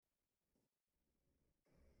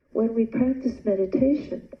when we practice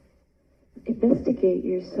meditation, investigate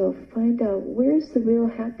yourself, find out where's the real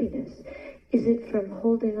happiness. Is it from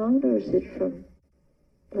holding on or is it from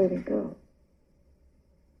letting go?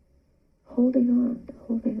 Holding on,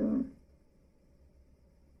 holding on.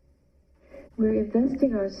 We're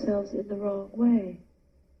investing ourselves in the wrong way.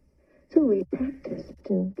 So we practice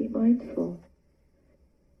to be mindful.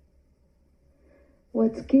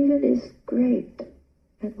 What's given is great,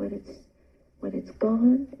 and when it's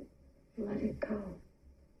gone, let it go.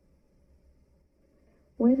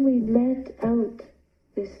 When we let out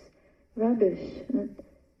this rubbish and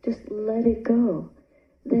just let it go,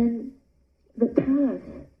 then the path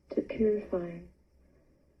to purifying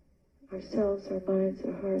ourselves, our minds,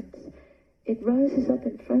 our hearts, it rises up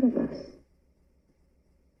in front of us.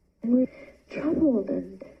 And we're troubled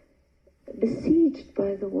and besieged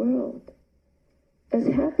by the world. As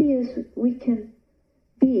happy as we can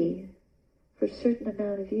be for a certain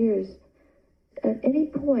amount of years, at any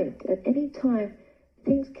point, at any time,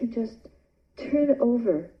 things can just turn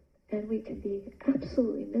over and we can be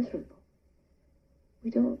absolutely miserable.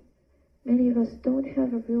 Many of us don't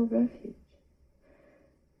have a real refuge.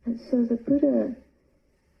 And so the Buddha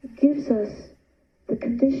gives us the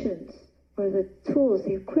conditions or the tools,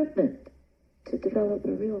 the equipment to develop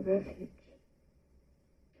a real refuge.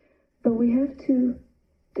 But we have to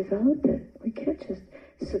develop it. We can't just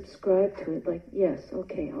subscribe to it like, yes,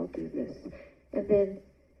 okay, I'll do this. And then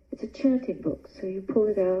it's a chanting book, so you pull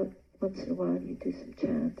it out once in a while, you do some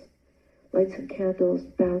chants, light some candles,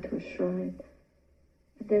 bow to a shrine,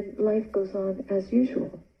 and then life goes on as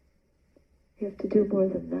usual. We have to do more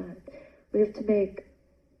than that. We have to make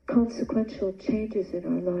consequential changes in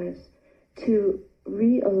our lives to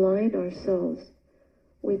realign ourselves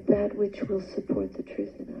with that which will support the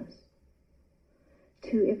truth in us.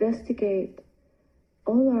 To investigate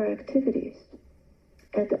all our activities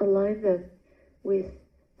and align them with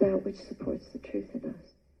that which supports the truth in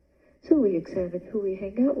us. So we examine who we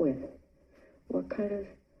hang out with, what kind of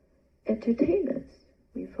entertainments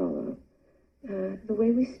we follow, the way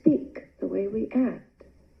we speak, the way we act,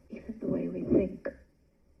 even the way we think.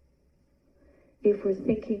 If we're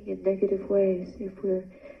thinking in negative ways, if we're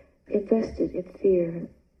invested in fear,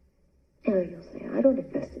 you'll say, I don't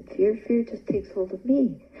invest in fear. Fear just takes hold of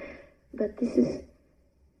me. But this is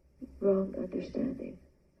wrong understanding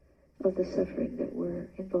of the suffering that we're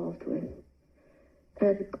involved with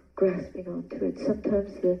and grasping onto it.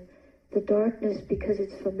 Sometimes the darkness, because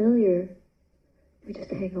it's familiar, we just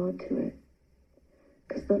hang on to it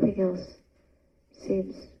because nothing else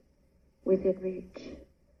seems within reach.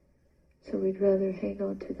 So we'd rather hang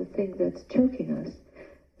on to the thing that's choking us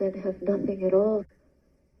than have nothing at all.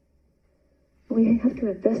 We have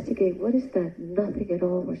to investigate, what is that nothing at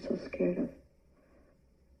all we're so scared of?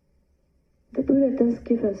 The Buddha does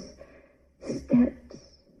give us steps,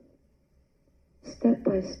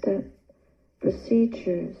 step-by-step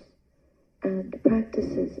procedures and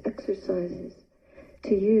practices, exercises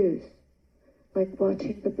to use, like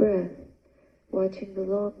watching the breath, watching the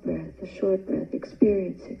long breath, the short breath,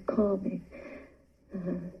 experiencing, calming,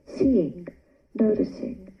 seeing,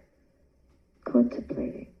 noticing,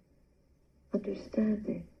 contemplating,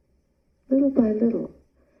 understanding. Little by little,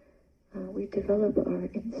 we develop our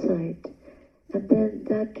insight, and then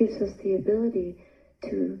that gives us the ability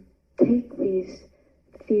to take these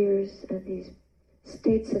fears and these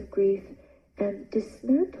states of grief and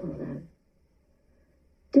dismantle them,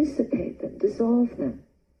 dissipate them, dissolve them,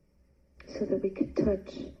 so that we can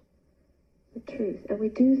touch the truth. And we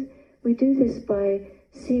do this by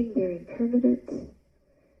seeing their impermanence,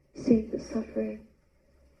 seeing the suffering,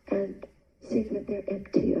 and seeing that they're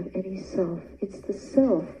empty of any self. It's the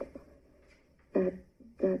self,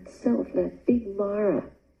 that self, that big Mara,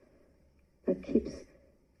 that keeps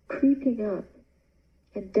creeping up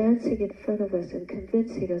and dancing in front of us and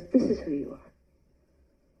convincing us, this is who you are.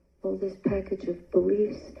 All this package of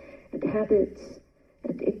beliefs and habits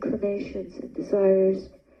and inclinations and desires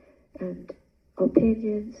and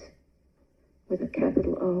opinions with a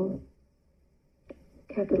capital O,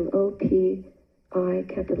 capital O-P-I,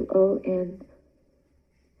 capital O-N,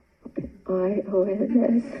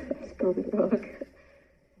 I-O-N-S, I spelled it wrong.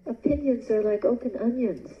 Opinions are like open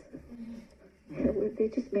onions. They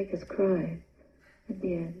just make us cry in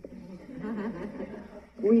the end.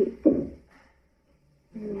 Weep.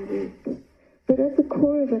 Really weep. But at the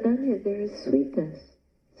core of an onion there is sweetness.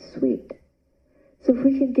 Sweet. So if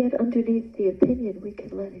we can get underneath the opinion, we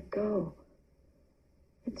can let it go.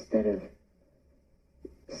 Instead of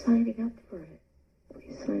signing up for it.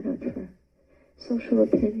 We sign up for social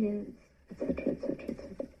opinions, etc., etc.,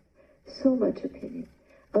 etc. So much opinion.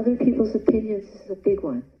 Other people's opinions is a big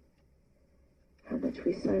one. how much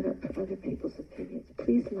we sign up for other people's opinions.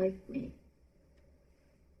 Please like me.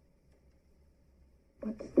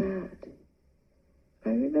 What's that? I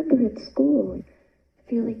remember in school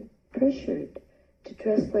feeling pressured to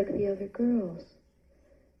dress like the other girls,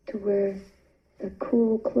 to wear the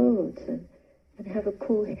cool clothes and have a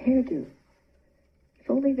cool hairdo. If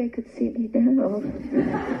only they could see me now.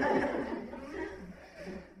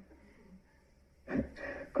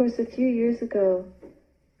 Of course, a few years ago,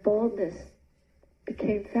 baldness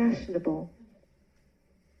became fashionable.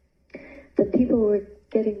 But people were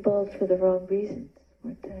getting bald for the wrong reasons,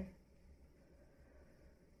 weren't they?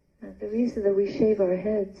 And the reason that we shave our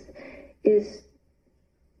heads is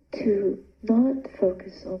to not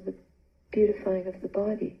focus on the beautifying of the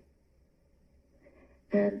body.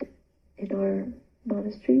 And in our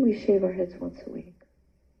monastery, we shave our heads once a week.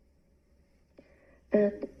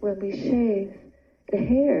 And when we shave the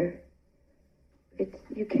hair,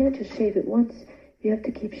 you can't just shave it once. You have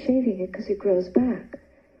to keep shaving it because it grows back.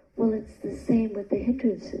 Well, it's the same with the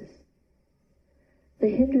hindrances. The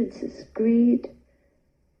hindrances, greed,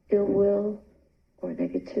 ill will, or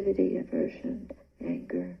negativity, aversion,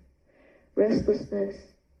 anger, restlessness,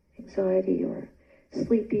 anxiety, or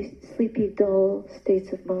sleepy, dull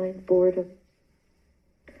states of mind, boredom,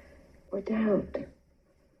 or doubt,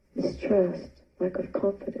 mistrust, lack of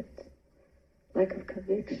confidence, lack of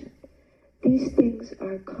conviction. These things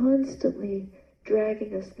are constantly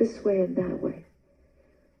dragging us this way and that way,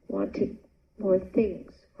 wanting more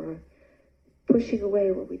things, or pushing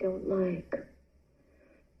away what we don't like,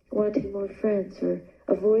 wanting more friends, or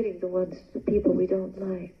avoiding the people we don't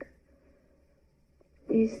like.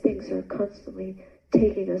 These things are constantly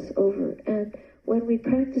taking us over. And when we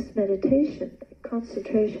practice meditation,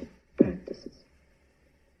 concentration practices,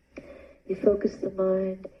 you focus the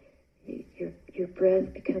mind, your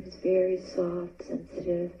breath becomes very soft,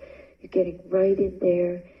 sensitive, you're getting right in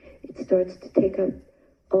there, it starts to take up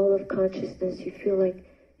all of consciousness, you feel like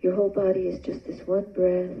your whole body is just this one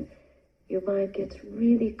breath, your mind gets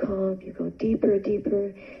really calm, you go deeper,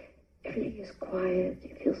 deeper, everything is quiet,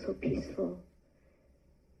 you feel so peaceful.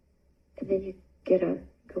 And then you get up,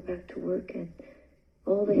 go back to work, and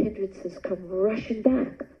all the hindrances come rushing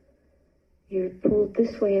back. You're pulled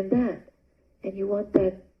this way and that, and you want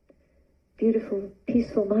that beautiful,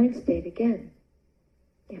 peaceful mind state again.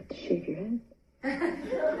 You have to shave your head.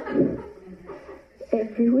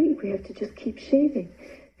 Every week we have to just keep shaving,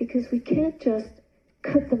 because we can't just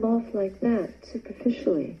cut them off like that,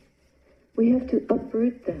 superficially. We have to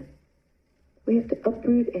uproot them. We have to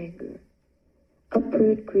uproot anger,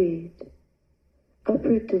 uproot greed,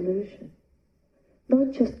 uproot delusion.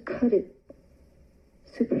 Not just cut it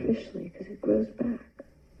superficially, because it grows back.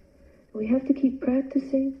 We have to keep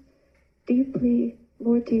practicing deeply,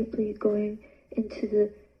 more deeply, going into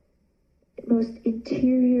the most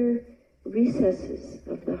interior recesses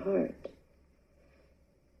of the heart.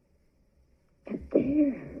 And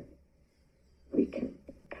there, we can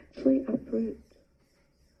actually uproot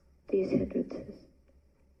these hindrances.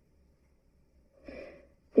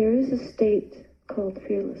 There is a state called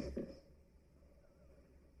fearlessness.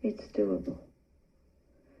 It's doable.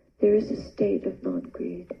 There is a state of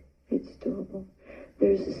non-greed. It's doable.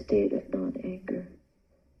 There is a state of non-anger.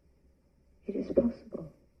 It is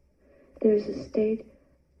possible. There is a state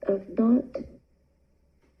of not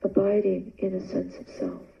abiding in a sense of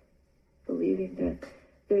self, believing that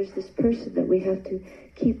there's this person that we have to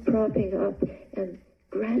keep propping up and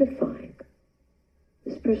gratifying.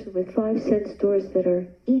 This person with 5 sense doors that are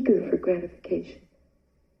eager for gratification.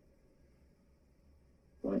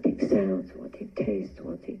 Wanting sounds, wanting taste,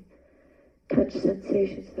 wanting touch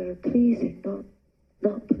sensations that are pleasing,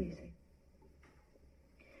 not pleasing.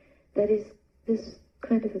 That is, this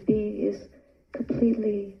kind of a being is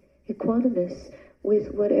completely equanimous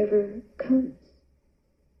with whatever comes,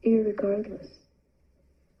 irregardless.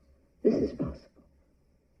 This is possible.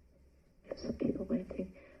 And some people might think,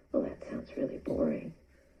 well, that sounds really boring.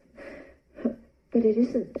 But it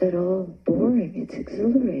isn't at all boring, it's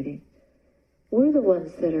exhilarating. We're the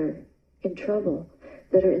ones that are in trouble,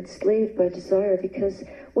 that are enslaved by desire, because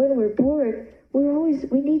when we're bored,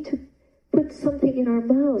 we need to put something in our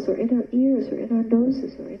mouths, or in our ears, or in our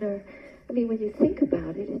noses, or in our, when you think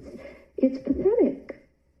about it, it's pathetic.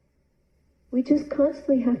 We just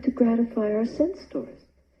constantly have to gratify our sense doors.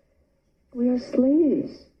 We are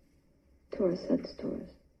slaves to our sense doors,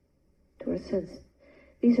 to our sense.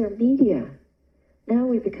 These are media. Now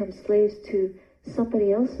we become slaves to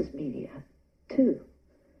somebody else's media, too.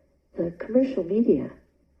 The commercial media,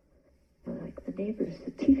 like the neighbors,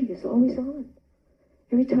 the TV is always on.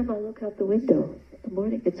 Every time I look out the window in the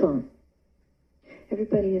morning, it's on.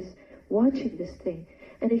 Everybody is watching this thing.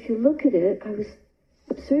 And if you look at it, I was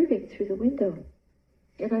observing through the window.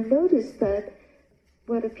 And I noticed that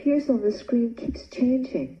what appears on the screen keeps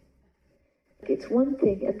changing. It's one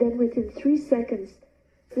thing, and then within 3 seconds,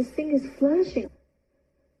 this thing is flashing.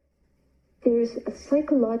 There's a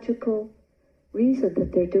psychological reason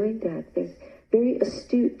that they're doing that. There's very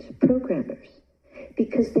astute programmers,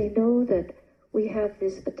 because they know that we have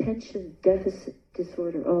this attention deficit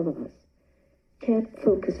disorder, all of us. Can't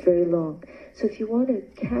focus very long. So if you want to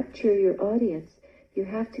capture your audience, you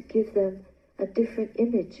have to give them a different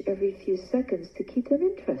image every few seconds to keep them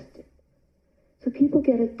interested. So people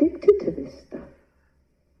get addicted to this stuff.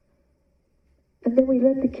 And then we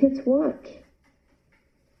let the kids watch.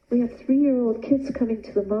 We have 3-year-old kids coming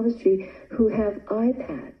to the monastery who have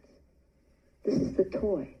iPads. This is the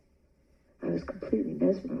toy. I was completely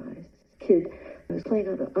mesmerized. This kid was playing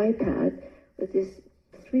on an iPad with this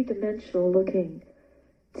 3-dimensional looking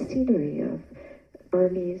scenery of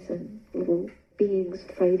armies and little beings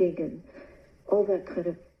fighting and all that kind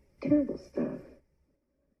of terrible stuff.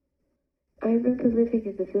 I remember living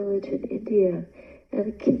in the village in India, and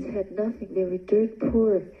the kids had nothing. They were dirt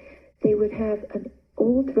poor. They would have an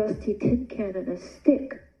old rusty tin can and a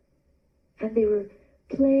stick, and they were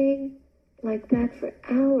playing like that for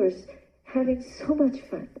hours, having so much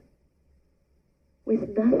fun with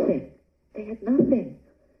nothing. They had nothing.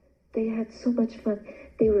 They had so much fun.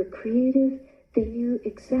 They were creative. They knew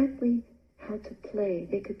exactly how to play.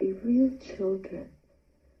 They could be real children.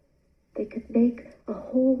 They could make a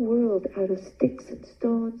whole world out of sticks and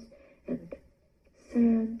stones and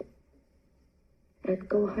sand, and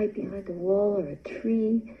go hide behind a wall or a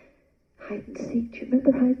tree, hide and seek. Do you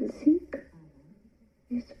remember hide and seek?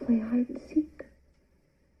 We used to play hide and seek.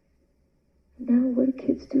 Now what do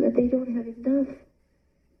kids do? And they don't have enough.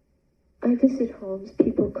 I visit homes,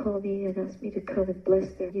 people call me and ask me to come and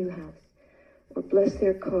bless their new house, or bless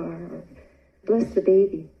their car, or bless the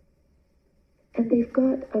baby. And they've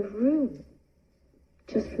got a room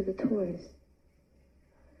just for the toys.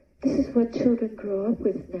 This is what children grow up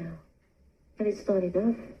with now. And it's not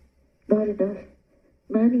enough. Not enough.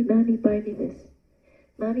 Mommy, mommy, buy me this.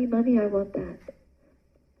 Mommy, mommy, I want that.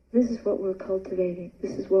 This is what we're cultivating.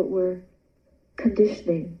 This is what we're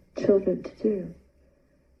conditioning children to do.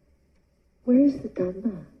 Where's the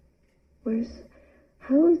Dhamma?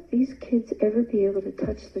 How will these kids ever be able to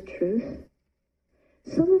touch the truth?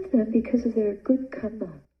 Some of them, because of their good karma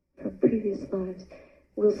from previous lives,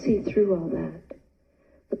 will see through all that.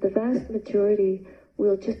 But the vast majority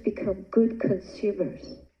will just become good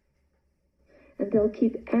consumers. And they'll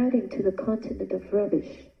keep adding to the continent of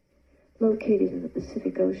rubbish located in the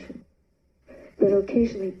Pacific Ocean that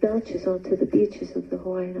occasionally belches onto the beaches of the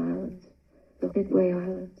Hawaiian Islands, the Midway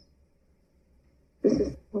Islands. This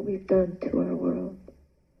is what we've done to our world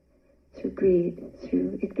through greed,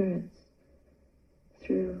 through ignorance,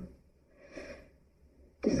 through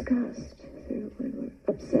disgust, through when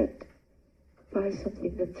we're upset by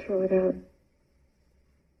something, then throw it out.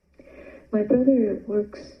 My brother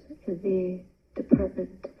works in the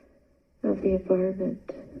Department of the Environment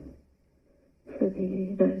for the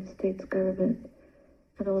United States government,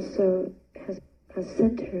 and also has a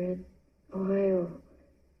center in Ohio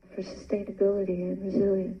for sustainability and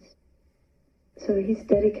resilience. So he's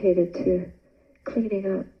dedicated to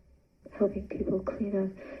cleaning up, helping people clean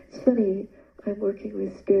up. It's funny, I'm working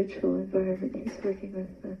with spiritual environment, he's working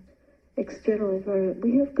with the external environment.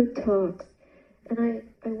 We have good talks. And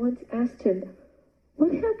I once asked him,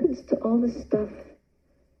 what happens to all the stuff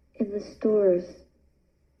in the stores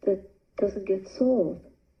that doesn't get sold?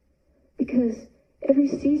 Because every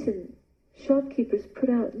season, shopkeepers put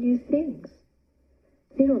out new things.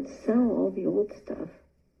 They don't sell all the old stuff.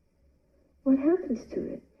 What happens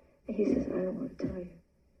to it? And he says, I don't want to tell you.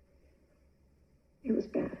 It was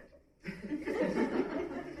bad.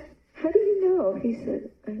 How do you know? He said,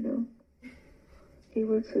 I know. He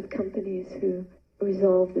works with companies who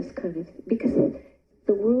resolve this kind of thing. Because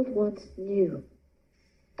the world wants new.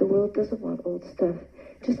 The world doesn't want old stuff.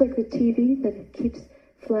 Just like the TV that keeps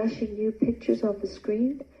flashing new pictures on the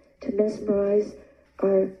screen to mesmerize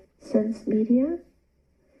our sense media.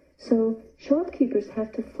 So shopkeepers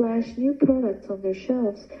have to flash new products on their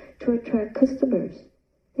shelves to attract customers.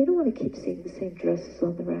 They don't want to keep seeing the same dresses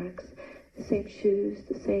on the racks, the same shoes,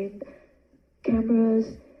 the same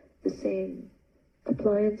cameras, the same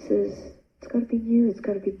appliances. It's got to be new, it's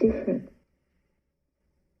got to be different.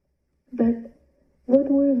 But what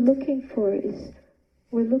we're looking for is,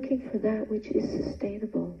 we're looking for that which is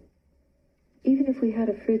sustainable. Even if we had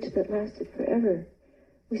a fridge that lasted forever,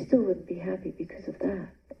 we still wouldn't be happy because of that.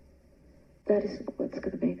 That isn't what's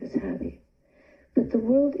going to make us happy. But the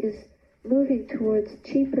world is moving towards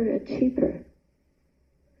cheaper and cheaper.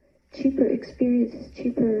 Cheaper experiences,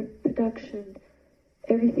 cheaper production,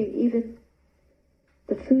 everything, even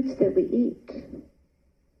the foods that we eat.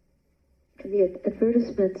 And the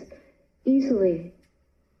advertisements, easily,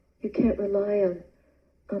 you can't rely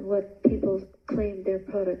on what people claim their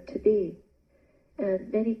product to be.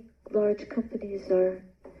 And many large companies are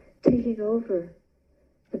taking over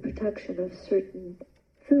the production of certain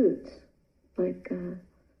foods, like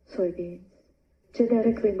soybeans,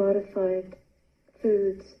 genetically modified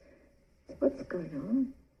foods. What's going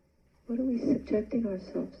on? What are we subjecting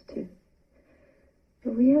ourselves to?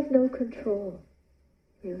 But we have no control,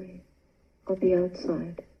 really, on the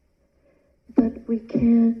outside. But we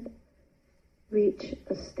can reach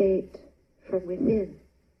a state from within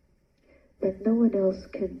that no one else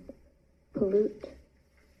can pollute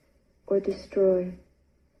or destroy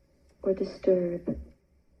or disturb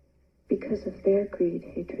because of their greed,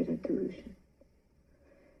 hatred, and delusion.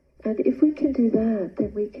 And if we can do that,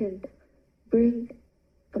 then we can bring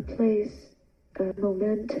a place, a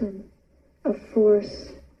momentum, a force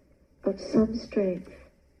of some strength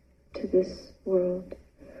to this world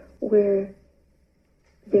where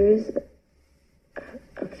there is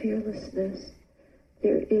a fearlessness,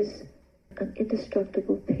 there is an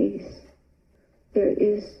indestructible peace, there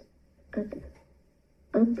is an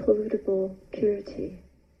unpollutable purity,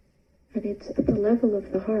 and it's at the level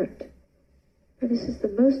of the heart. And this is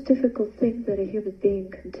the most difficult thing that a human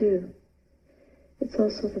being can do. It's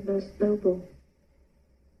also the most noble.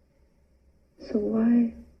 So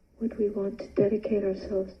why would we want to dedicate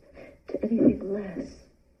ourselves to anything less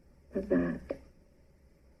than that?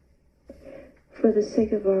 For the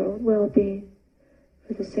sake of our own well-being,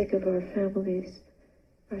 for the sake of our families,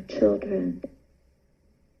 our children,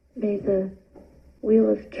 may the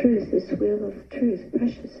wheel of truth, this wheel of truth,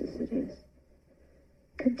 precious as it is,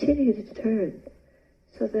 continue to turn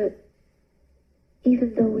so that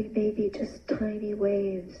even though we may be just tiny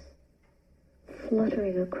waves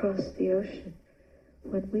fluttering across the ocean,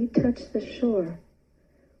 when we touch the shore,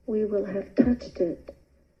 we will have touched it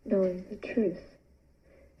knowing the truth,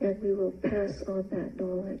 and we will pass on that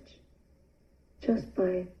knowledge just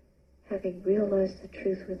by having realized the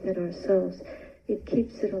truth within ourselves. It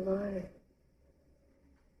keeps it alive.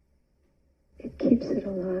 It keeps it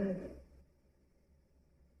alive.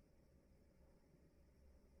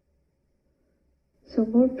 So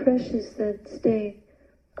more precious than staying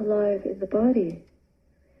alive in the body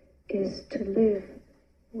is to live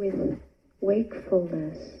with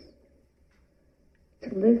wakefulness,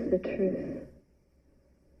 to live the truth.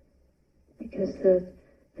 Because the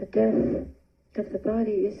death of the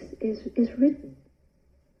body is written.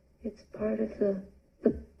 It's part of the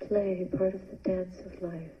play, part of the dance of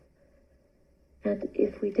life. And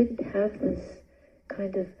if we didn't have this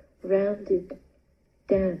kind of rounded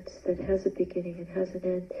dance that has a beginning and has an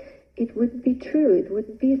end, it wouldn't be true. It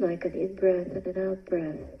wouldn't be like an in-breath and an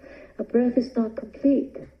out-breath. A breath is not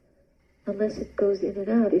complete unless it goes in and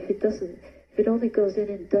out. If it only goes in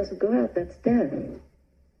and doesn't go out, that's death.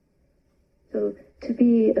 So to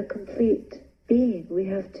be a complete being, we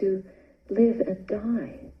have to live and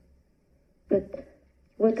die. But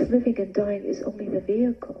what's living and dying is only the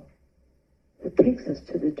vehicle that takes us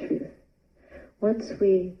to the truth. Once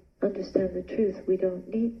we understand the truth, we don't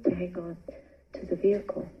need to hang on to the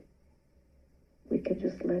vehicle. We can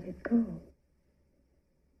just let it go.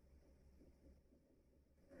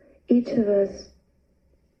 Each of us,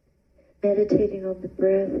 meditating on the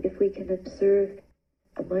breath, if we can observe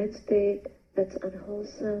a mind state that's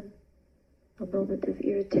unwholesome, a moment of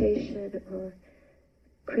irritation or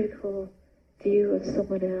critical view of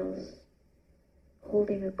someone else,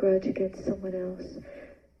 holding a grudge against someone else,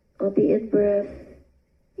 on the in-breath,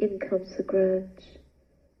 in comes the grudge.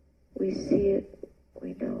 We see it,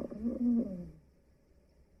 we know,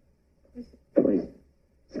 poison,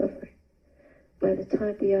 suffering. By the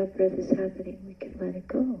time the out-breath is happening, we can let it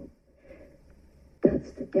go.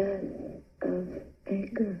 That's the death of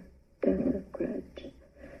anger, death of grudge,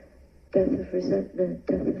 death of resentment,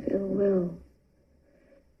 death of ill will.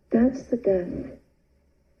 That's the death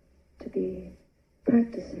to be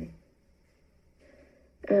practicing.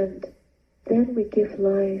 And then we give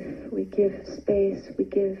life, we give space, we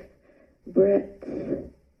give breadth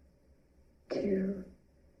to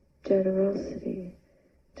generosity,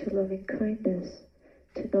 to loving kindness,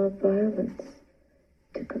 to nonviolence,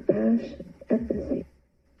 to compassion, empathy,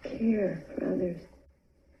 care for others,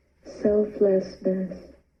 selflessness.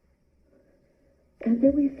 And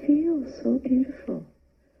then we feel so beautiful.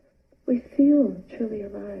 We feel truly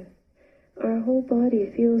alive. Our whole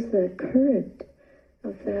body feels the current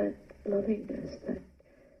of that lovingness,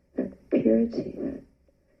 that pure purity,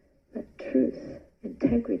 that truth,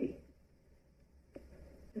 integrity.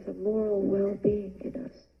 There's a moral well-being in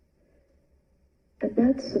us. And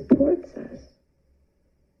that supports us,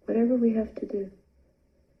 whatever we have to do.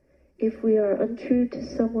 If we are untrue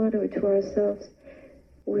to someone or to ourselves,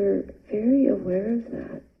 we're very aware of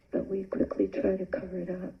that, but we quickly try to cover it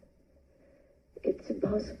up. It's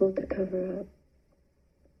impossible to cover up.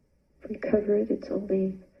 If we cover it, it's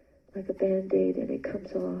only like a Band-Aid and it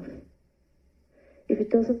comes off. If it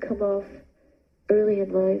doesn't come off early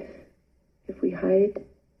in life, if we hide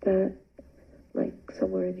that, like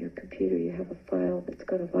somewhere in your computer you have a file that's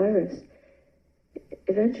got a virus,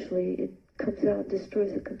 eventually it comes out and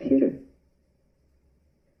destroys the computer.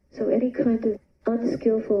 So any kind of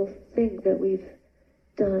unskillful thing that we've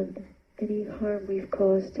done, any harm we've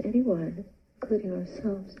caused to anyone, including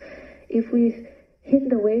ourselves, if we've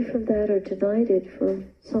hidden away from that or denied it for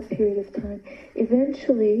some period of time,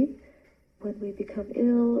 eventually, when we become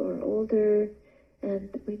ill or older and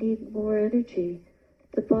we need more energy,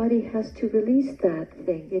 the body has to release that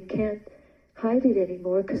thing. It can't hide it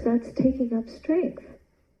anymore because that's taking up strength.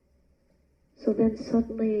 So then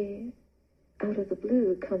suddenly, out of the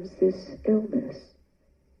blue, comes this illness,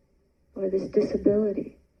 or this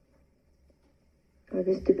disability, or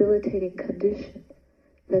this debilitating condition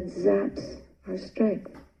that zaps our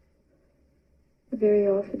strength. Very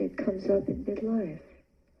often it comes up in midlife,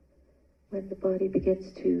 when the body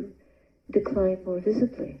begins to decline more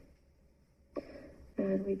visibly,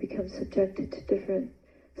 and we become subjected to different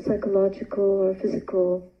psychological or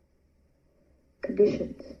physical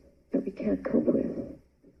conditions that we can't cope with.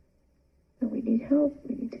 And we need help.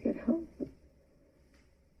 We need to get help.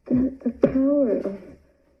 The power of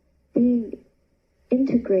being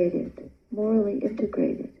integrated, morally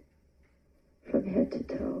integrated, from head to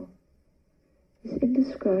toe, is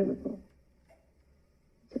indescribable.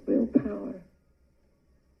 It's a real power.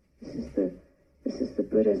 This is the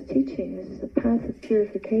Buddha's teaching. This is the path of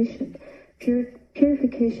purification.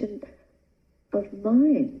 Purification of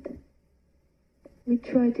mind. We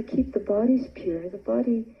try to keep the bodies pure. The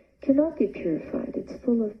body cannot be purified. It's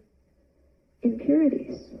full of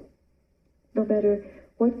impurities. No matter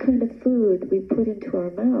what kind of food we put into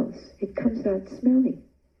our mouths, it comes out smelly.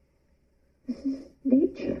 This is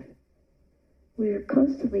nature. We're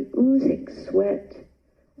constantly oozing sweat.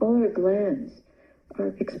 All our glands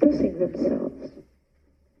are expressing themselves.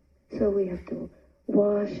 So we have to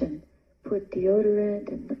wash and put deodorant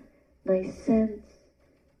and nice scents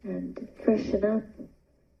and freshen up.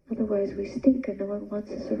 Otherwise we stink and no one wants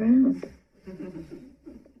us around.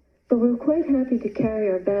 But we're quite happy to carry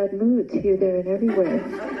our bad moods here, there, and everywhere.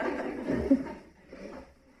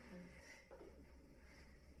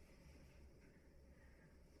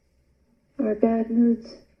 Our bad moods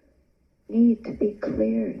need to be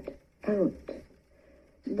cleared out,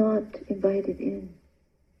 not invited in.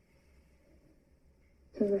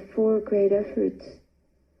 So the 4 great efforts,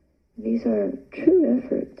 these are true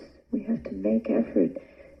efforts. We have to make effort.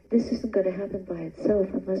 This isn't going to happen by itself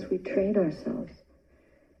unless we train ourselves.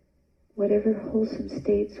 Whatever wholesome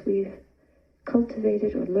states we've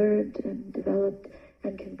cultivated or learned and developed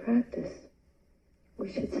and can practice,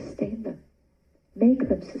 we should sustain them. Make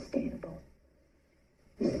them sustainable.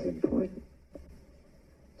 This is important.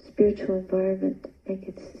 Spiritual environment, make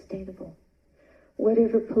it sustainable.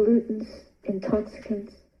 Whatever pollutants,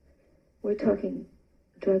 intoxicants, we're talking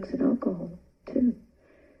drugs and alcohol too.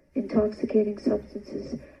 Intoxicating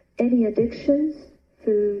substances, any addictions,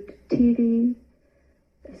 food, TV,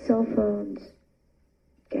 cell phones,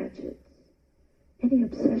 gadgets, any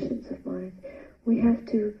obsessions of mind, we have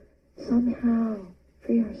to somehow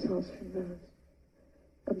free ourselves from those.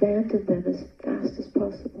 Abandon them as fast as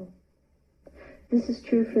possible. This is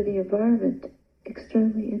true for the environment,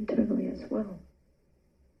 externally, internally as well.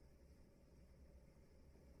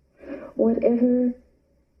 Whatever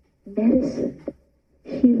medicine,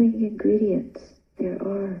 healing ingredients there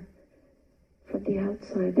are from the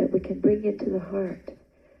outside that we can bring into the heart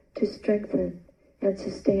to strengthen and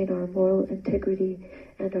sustain our moral integrity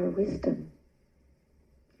and our wisdom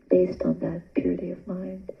based on that purity of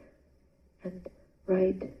mind and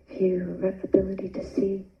right view, right ability to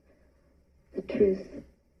see the truth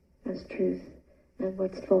as truth and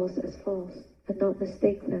what's false as false and not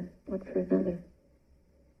mistake them one for another.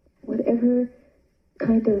 Whatever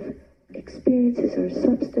kind of experiences or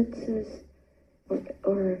substances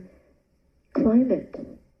or climate,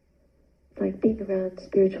 like being around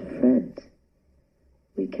spiritual friends,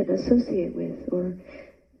 we can associate with or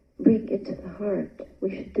bring into the heart,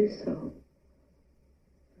 we should do so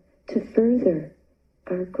to further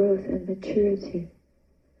our growth and maturity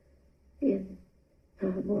in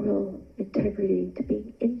moral integrity, to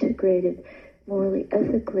being integrated morally,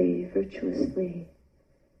 ethically, virtuously,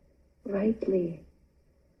 rightly,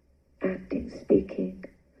 acting, speaking,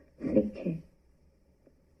 thinking,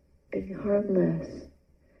 being harmless,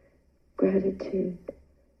 gratitude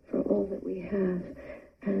for all that we have,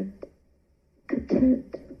 and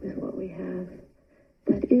content with what we have.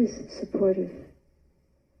 That is supportive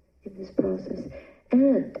in this process.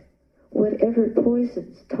 And whatever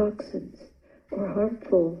poisons, toxins, or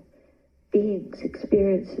harmful beings,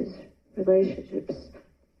 experiences, relationships,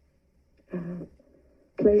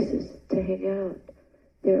 places to hang out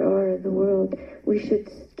there are in the world, we should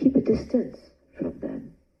keep a distance from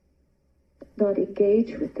them, not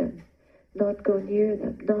engage with them, not go near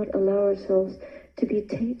them, not allow ourselves to be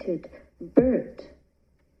tainted, burnt,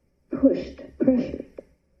 pushed, pressured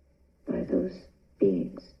by those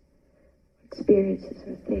beings, experiences,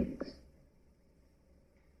 or things,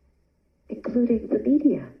 including the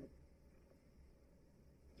media.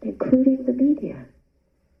 Including the media.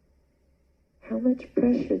 How much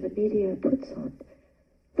pressure the media puts on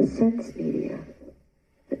the sense media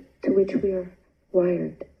to which we are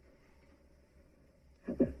wired,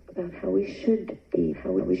 about how we should be,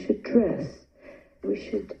 how we should dress, we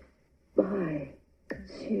should buy,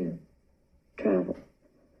 consume, travel,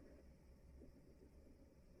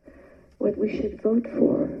 what we should vote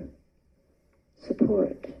for,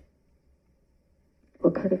 support,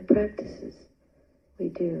 what kind of practices we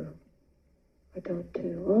do or don't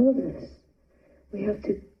do. All of this, we have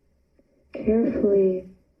to carefully,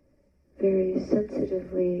 very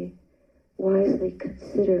sensitively, wisely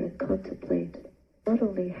consider and contemplate not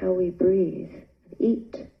only how we breathe, and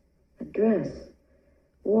eat, and dress,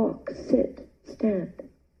 walk, sit, stand,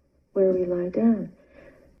 where we lie down,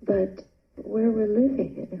 but where we're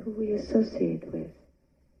living and who we associate with,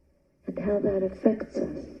 and how that affects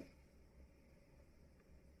us.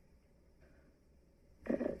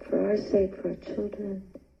 For our sake, for our children,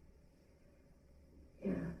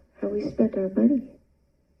 how we spend our money,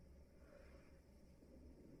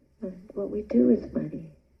 and what we do with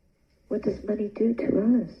money. What does money do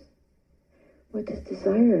to us? What does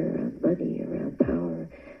desire around money, around power,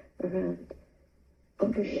 around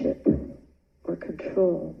ownership or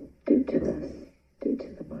control do to us, do to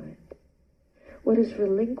the mind? What does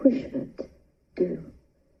relinquishment do?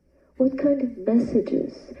 What kind of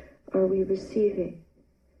messages are we receiving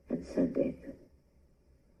and sending?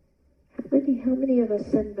 How many of us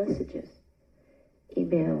send messages?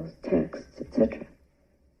 Emails, texts, etc.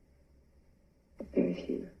 Very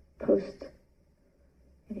few. Post.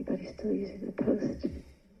 Anybody still using the post?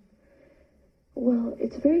 Well,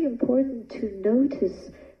 it's very important to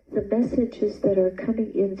notice the messages that are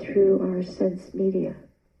coming in through our sense media.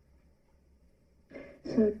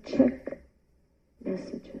 So check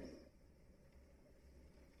messages.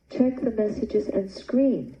 Check the messages and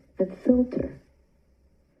screen and filter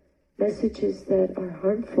messages that are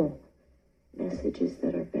harmful, messages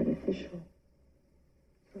that are beneficial.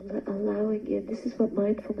 Allowing in, this is what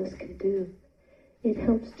mindfulness can do. It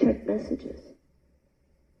helps check messages.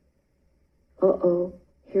 Uh-oh,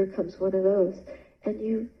 here comes one of those. And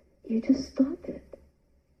you just stop it.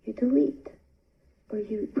 You delete. Or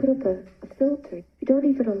you put up a filter. You don't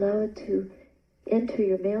even allow it to enter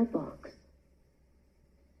your mailbox.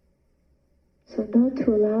 So not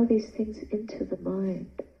to allow these things into the mind.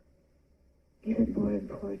 Even more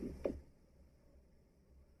important.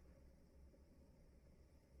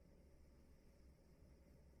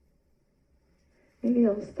 Maybe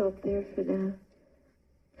I'll stop there for now.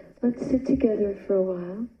 Let's sit together for a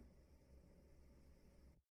while.